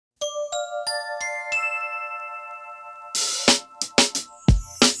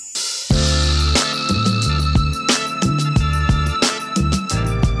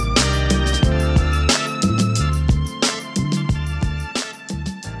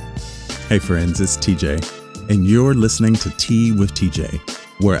Hey friends, it's TJ, and you're listening to Tea with TJ,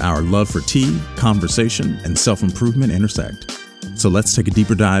 where our love for tea, conversation, and self-improvement intersect. So let's take a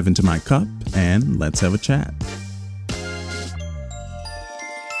deeper dive into my cup and let's have a chat.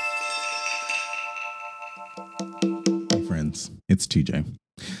 Hey friends, it's TJ.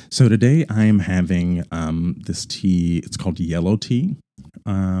 So today I am having this tea. It's called yellow tea.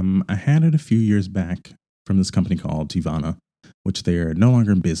 I had it a few years back from this company called Teavana, which they're no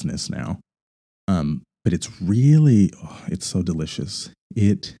longer in business now. But it's really, it's so delicious.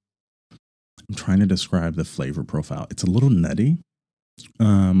 I'm trying to describe the flavor profile. It's a little nutty,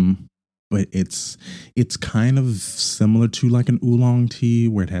 but it's kind of similar to like an oolong tea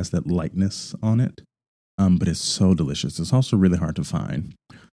where it has that lightness on it. But it's so delicious. It's also really hard to find.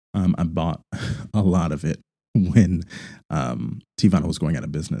 I bought a lot of it when Teavana was going out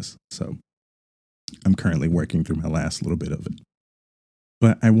of business. So I'm currently working through my last little bit of it.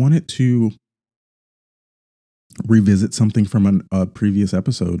 But I wanted to revisit something from a previous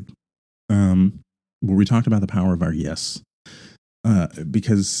episode where we talked about the power of our yes,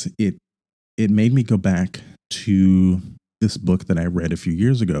 because it made me go back to this book that I read a few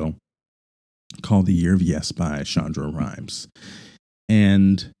years ago called The Year of Yes by Chandra Rhimes.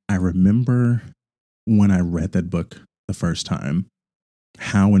 And I remember when I read that book the first time,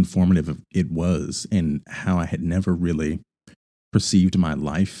 how informative it was and how I had never really perceived my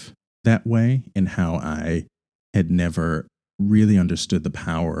life that way, and how I had never really understood the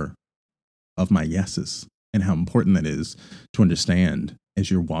power of my yeses and how important that is to understand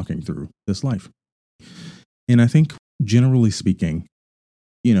as you're walking through this life. And I think generally speaking,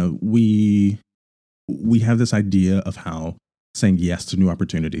 you know, we have this idea of how saying yes to new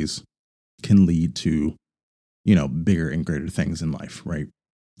opportunities can lead to, you know, bigger and greater things in life, right?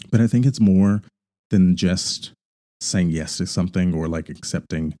 But I think it's more than just saying yes to something or like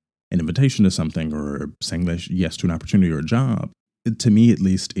accepting an invitation to something or saying yes to an opportunity or a job. To me, at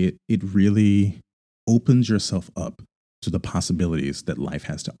least, it really opens yourself up to the possibilities that life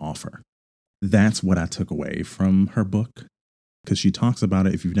has to offer. That's what I took away from her book, because she talks about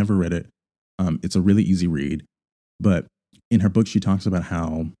it. If you've never read it, it's a really easy read. But in her book, she talks about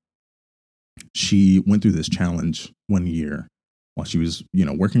how she went through this challenge one year while she was, you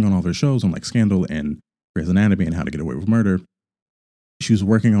know, working on all of her shows on like Scandal and Grey's Anatomy and How to Get Away with Murder. She was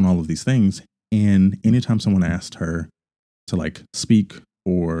working on all of these things. And anytime someone asked her to like speak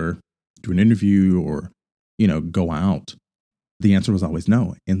or do an interview or, you know, go out, the answer was always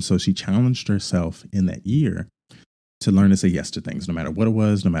no. And so she challenged herself in that year to learn to say yes to things, no matter what it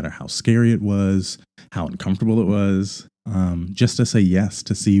was, no matter how scary it was, how uncomfortable it was, just to say yes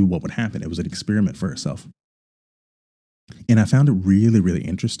to see what would happen. It was an experiment for herself. And I found it really, really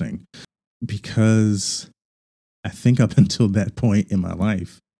interesting because I think up until that point in my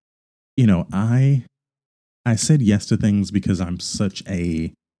life, you know, I said yes to things because I'm such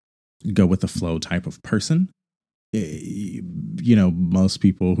a go with the flow type of person. You know, most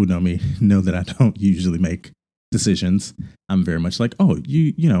people who know me know that I don't usually make decisions. I'm very much like, oh,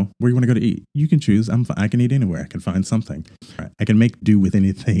 you know, where you want to go to eat? You can choose. I can eat anywhere. I can find something. I can make do with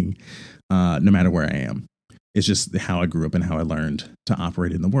anything, no matter where I am. It's just how I grew up and how I learned to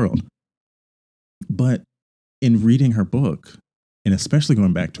operate in the world. But in reading her book, and especially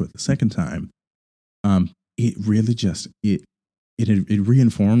going back to it the second time, it really just, it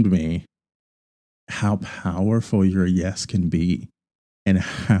reinformed me how powerful your yes can be and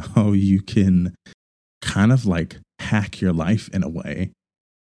how you can kind of like hack your life in a way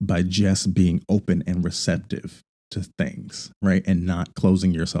by just being open and receptive to things, right? And not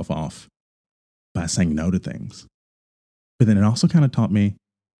closing yourself off by saying no to things. But then it also kind of taught me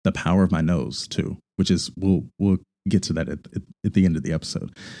the power of my nose too, which is, we'll get to that at the end of the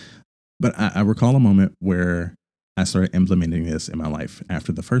episode. But I recall a moment where I started implementing this in my life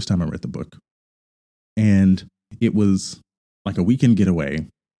after the first time I read the book. And it was like a weekend getaway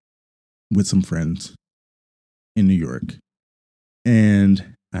with some friends in New York.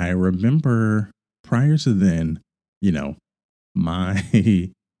 And I remember prior to then, you know, my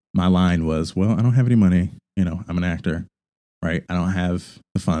line was, well, I don't have any money. You know, I'm an actor, right? I don't have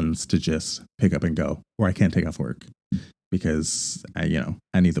the funds to just pick up and go, or I can't take off work because I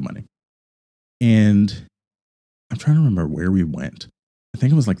need the money. And I'm trying to remember where we went. I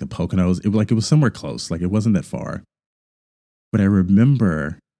think it was like the Poconos. It was somewhere close. Like it wasn't that far. But I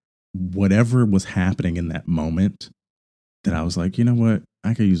remember whatever was happening in that moment that I was like, you know what?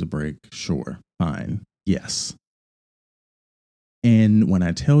 I could use a break. Sure. Fine. Yes. And when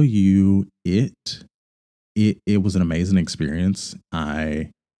I tell you it was an amazing experience.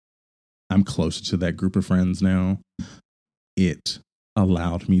 I'm closer to that group of friends now. It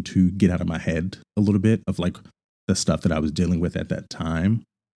allowed me to get out of my head a little bit of like the stuff that I was dealing with at that time.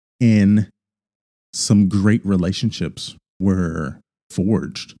 And some great relationships were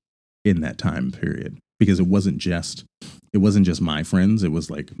forged in that time period, because it wasn't just my friends. It was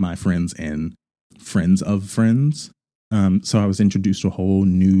like my friends and friends of friends. So I was introduced to a whole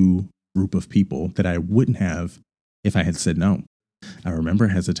new group of people that I wouldn't have if I had said no. I remember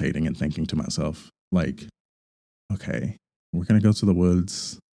hesitating and thinking to myself, like, okay, we're going to go to the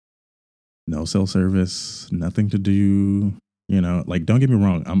woods, no cell service, nothing to do, like, don't get me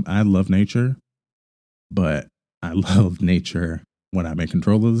wrong. I love nature, but I love nature when I'm in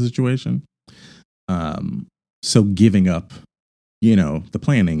control of the situation. So giving up, the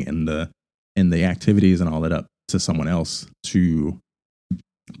planning and the activities and all that up to someone else to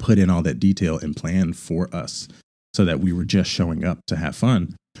put in all that detail and plan for us so that we were just showing up to have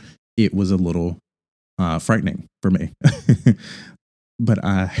fun, it was a little frightening for me. But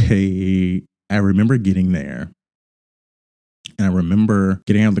I remember getting there, and I remember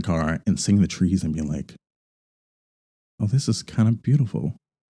getting out of the car and seeing the trees and being like, oh, this is kind of beautiful.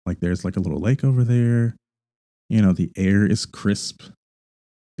 Like, there's like a little lake over there. The air is crisp.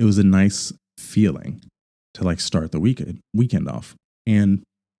 It was a nice feeling to like start the weekend off. And,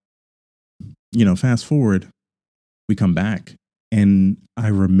 fast forward, we come back, and I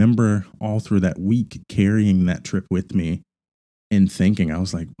remember all through that week carrying that trip with me and thinking, I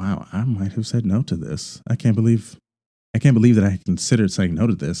was like, wow, I might have said no to this. I can't believe that I considered saying no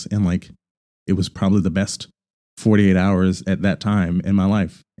to this. And like, it was probably the best 48 hours at that time in my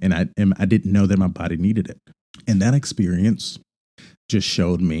life. And I didn't know that my body needed it. And that experience just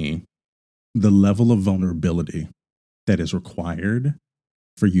showed me the level of vulnerability that is required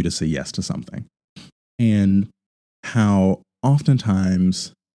for you to say yes to something, and how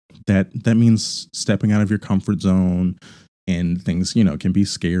oftentimes that means stepping out of your comfort zone, and things, can be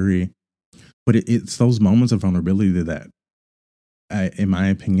scary. But it's those moments of vulnerability that, in my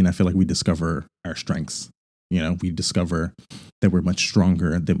opinion, I feel like we discover our strengths. We discover that we're much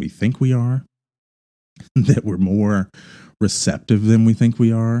stronger than we think we are, that we're more receptive than we think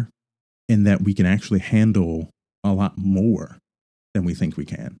we are, and that we can actually handle a lot more than we think we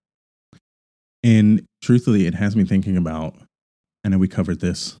can. And truthfully, it has me thinking about, I know we covered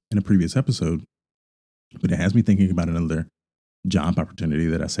this in a previous episode, but it has me thinking about another job opportunity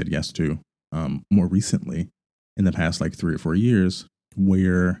that I said yes to more recently in the past like 3 or 4 years,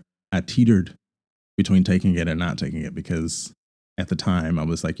 where I teetered between taking it and not taking it, because at the time I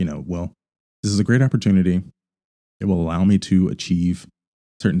was like, well, this is a great opportunity. It will allow me to achieve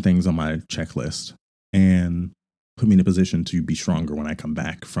certain things on my checklist and put me in a position to be stronger when I come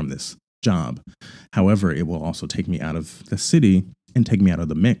back from this job. However, it will also take me out of the city and take me out of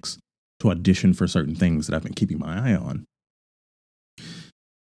the mix to audition for certain things that I've been keeping my eye on.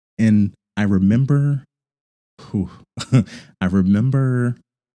 And I remember,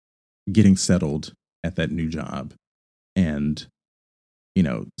 getting settled at that new job and,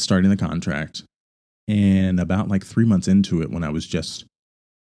 starting the contract. And about like 3 months into it, when I was just,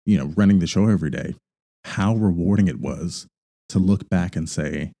 running the show every day, how rewarding it was to look back and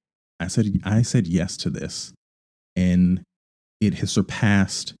say, I said yes to this, and it has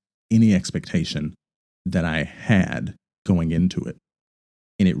surpassed any expectation that I had going into it.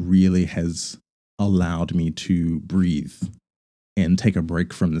 And it really has allowed me to breathe and take a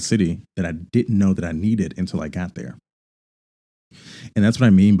break from the city that I didn't know that I needed until I got there. And that's what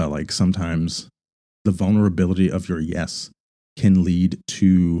I mean by, like, sometimes the vulnerability of your yes can lead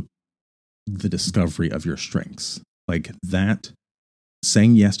to the discovery of your strengths. Like, that,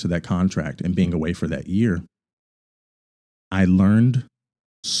 saying yes to that contract and being away for that year, I learned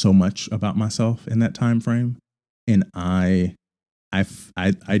so much about myself in that time frame. And I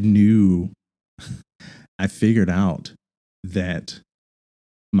knew, I figured out that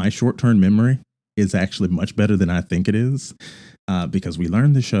my short-term memory is actually much better than I think it is, because we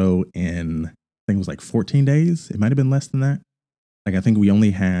learned the show in, I think it was like 14 days. It might have been less than that. Like, I think we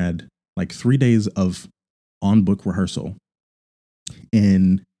only had like 3 days of on-book rehearsal,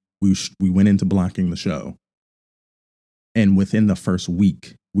 and we went into blocking the show. And within the first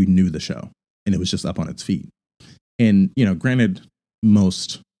week, we knew the show, and it was just up on its feet. And, granted,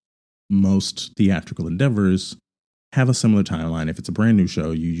 most theatrical endeavors have a similar timeline. If it's a brand new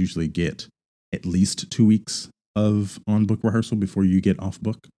show, you usually get at least 2 weeks of on-book rehearsal before you get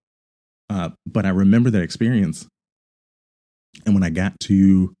off-book. But I remember that experience. And when I got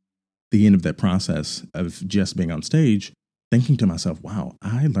to the end of that process of just being on stage, thinking to myself, wow,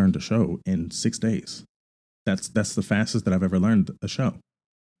 I learned a show in 6 days. That's the fastest that I've ever learned a show.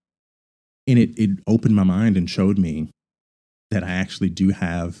 And it opened my mind and showed me that I actually do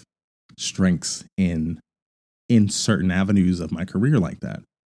have strengths in certain avenues of my career like that.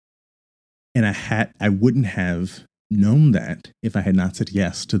 And I wouldn't have known that if I had not said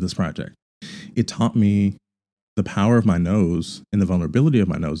yes to this project. It taught me the power of my nose and the vulnerability of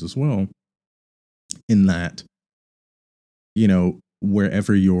my nose as well, in that,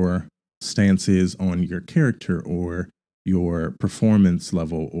 wherever your stance is on your character or your performance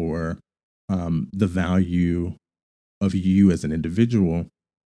level or the value of you as an individual,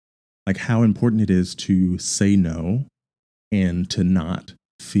 like how important it is to say no and to not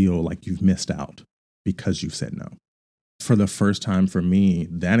feel like you've missed out because you've said no. For the first time for me,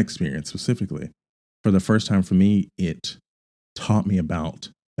 that experience specifically, for the first time for me, it taught me about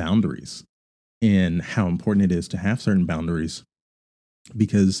boundaries and how important it is to have certain boundaries,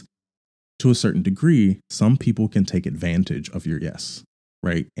 because to a certain degree, some people can take advantage of your yes,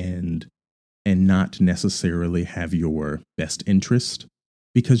 right? And not necessarily have your best interest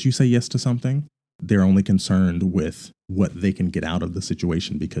because you say yes to something. They're only concerned with what they can get out of the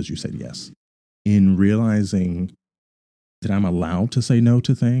situation because you said yes. In realizing that I'm allowed to say no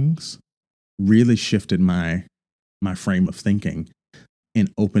to things really shifted my frame of thinking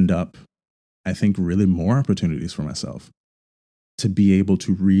and opened up, I think, really more opportunities for myself to be able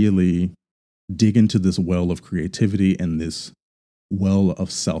to really dig into this well of creativity and this well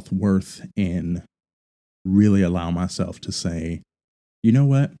of self-worth and really allow myself to say, you know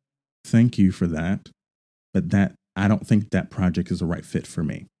what? Thank you for that. But I don't think that project is the right fit for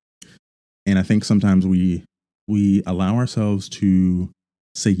me. And I think sometimes we allow ourselves to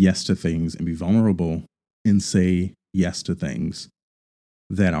say yes to things and be vulnerable and say yes to things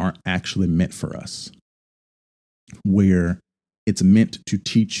that aren't actually meant for us, where it's meant to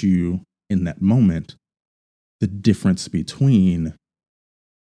teach you in that moment the difference between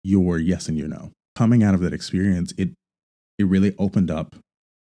your yes and your no. Coming out of that experience, it really opened up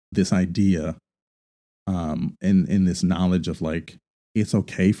this idea and this knowledge of like, it's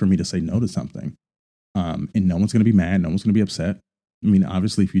okay for me to say no to something. And no one's going to be mad. No one's going to be upset. I mean,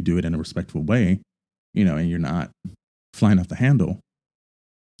 obviously, if you do it in a respectful way, and you're not flying off the handle,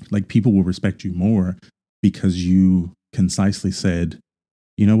 like people will respect you more because you concisely said,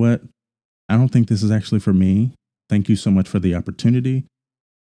 you know what? I don't think this is actually for me. Thank you so much for the opportunity.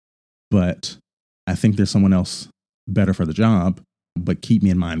 But I think there's someone else better for the job, but keep me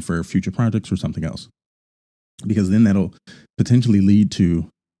in mind for future projects or something else. Because then that'll potentially lead to,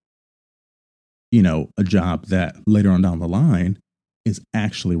 a job that later on down the line is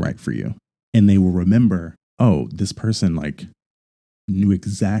actually right for you. And they will remember, oh, this person like knew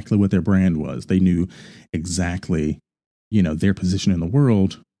exactly what their brand was. They knew exactly, their position in the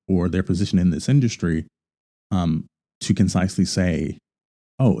world or their position in this industry, to concisely say,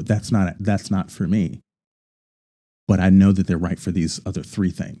 oh, that's not for me. But I know that they're right for these other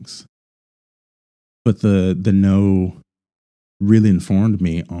three things. But the no really informed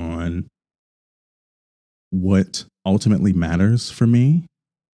me on what ultimately matters for me,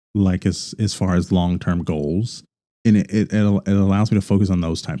 like as far as long-term goals. And it allows me to focus on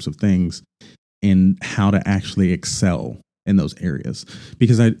those types of things and how to actually excel in those areas.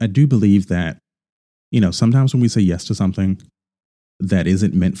 Because I do believe that, sometimes when we say yes to something that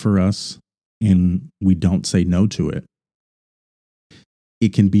isn't meant for us and we don't say no to it,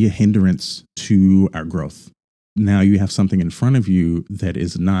 it can be a hindrance to our growth. Now you have something in front of you that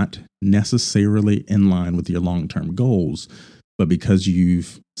is not necessarily in line with your long-term goals, but because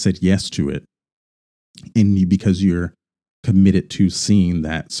you've said yes to it and because you're committed to seeing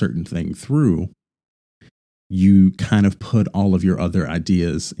that certain thing through, you kind of put all of your other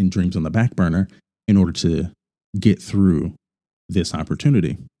ideas and dreams on the back burner in order to get through this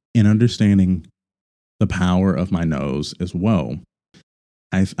opportunity. And understanding the power of my nose as well,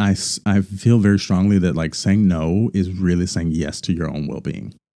 I feel very strongly that like saying no is really saying yes to your own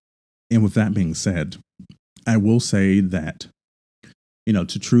well-being. And with that being said, I will say that,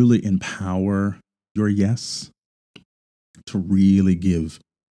 to truly empower your yes, to really give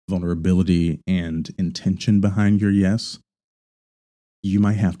vulnerability and intention behind your yes, you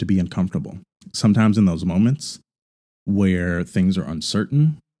might have to be uncomfortable. Sometimes in those moments where things are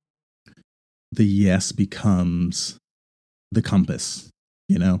uncertain, the yes becomes the compass.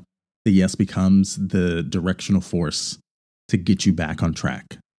 The yes becomes the directional force to get you back on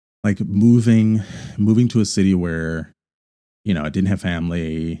track. Like moving to a city where, I didn't have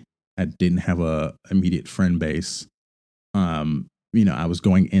family, I didn't have a immediate friend base. I was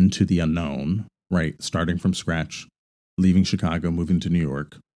going into the unknown, right? Starting from scratch, leaving Chicago, moving to New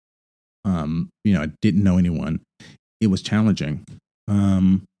York. I didn't know anyone. It was challenging.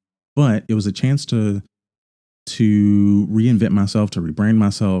 But it was a chance to to reinvent myself, to rebrand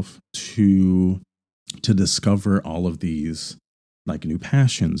myself, to discover all of these like new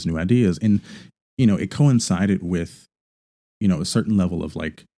passions, new ideas. And, it coincided with, a certain level of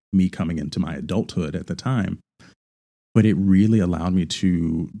like me coming into my adulthood at the time. But it really allowed me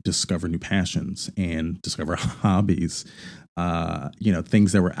to discover new passions and discover hobbies,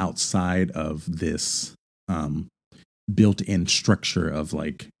 things that were outside of this built-in structure of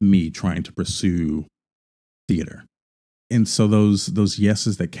like me trying to pursue theater. And so those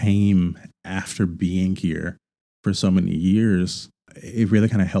yeses that came after being here for so many years, it really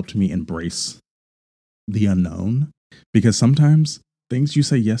kind of helped me embrace the unknown, because sometimes things you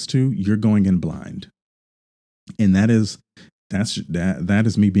say yes to, you're going in blind. And that is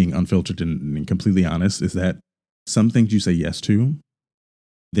me being unfiltered and completely honest, is that some things you say yes to,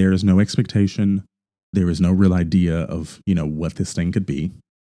 there is no expectation. There is no real idea of, what this thing could be.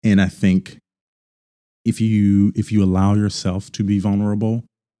 And I think if you allow yourself to be vulnerable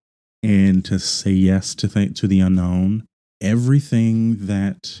and to say yes to the unknown, everything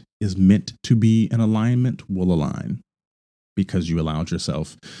that is meant to be in alignment will align, because you allowed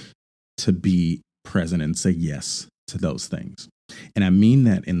yourself to be present and say yes to those things. And I mean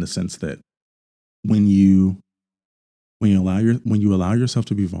that in the sense that when you allow yourself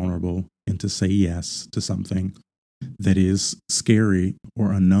to be vulnerable and to say yes to something that is scary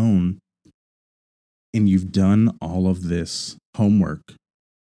or unknown, and you've done all of this homework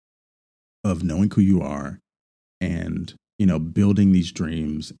of knowing who you are and, building these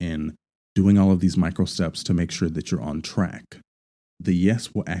dreams and doing all of these micro steps to make sure that you're on track, the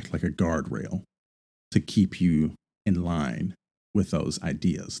yes will act like a guardrail to keep you in line with those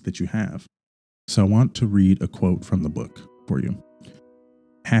ideas that you have. So I want to read a quote from the book for you.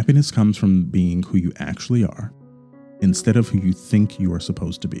 Happiness comes from being who you actually are instead of who you think you are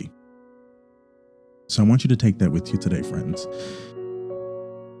supposed to be. So I want you to take that with you today, friends.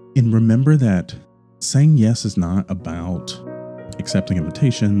 And remember that saying yes is not about accepting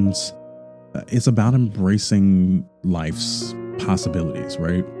invitations. It's about embracing life's possibilities,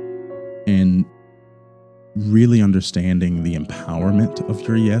 right? And really understanding the empowerment of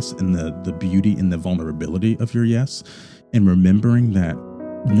your yes and the beauty and the vulnerability of your yes. And remembering that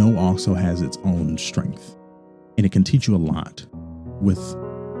no also has its own strength. And it can teach you a lot with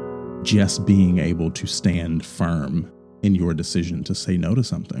just being able to stand firm in your decision to say no to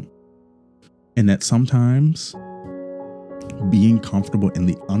something. And that sometimes being comfortable in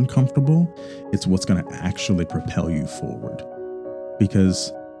the uncomfortable is what's going to actually propel you forward.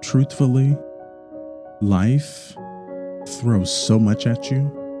 Because truthfully, life throws so much at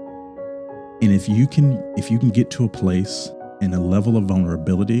you. And if you can get to a place and a level of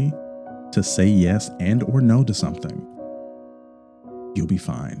vulnerability to say yes and or no to something, you'll be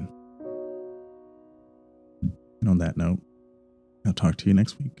fine. And on that note, I'll talk to you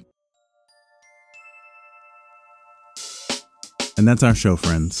next week. And that's our show,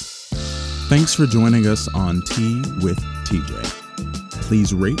 friends. Thanks for joining us on Tea with TJ.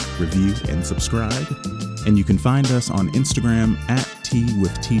 Please rate, review, and subscribe. And you can find us on Instagram at Tea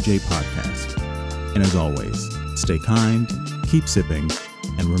with TJ Podcast. And as always, stay kind, keep sipping,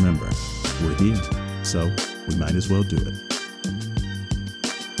 and remember, we're here, so we might as well do it.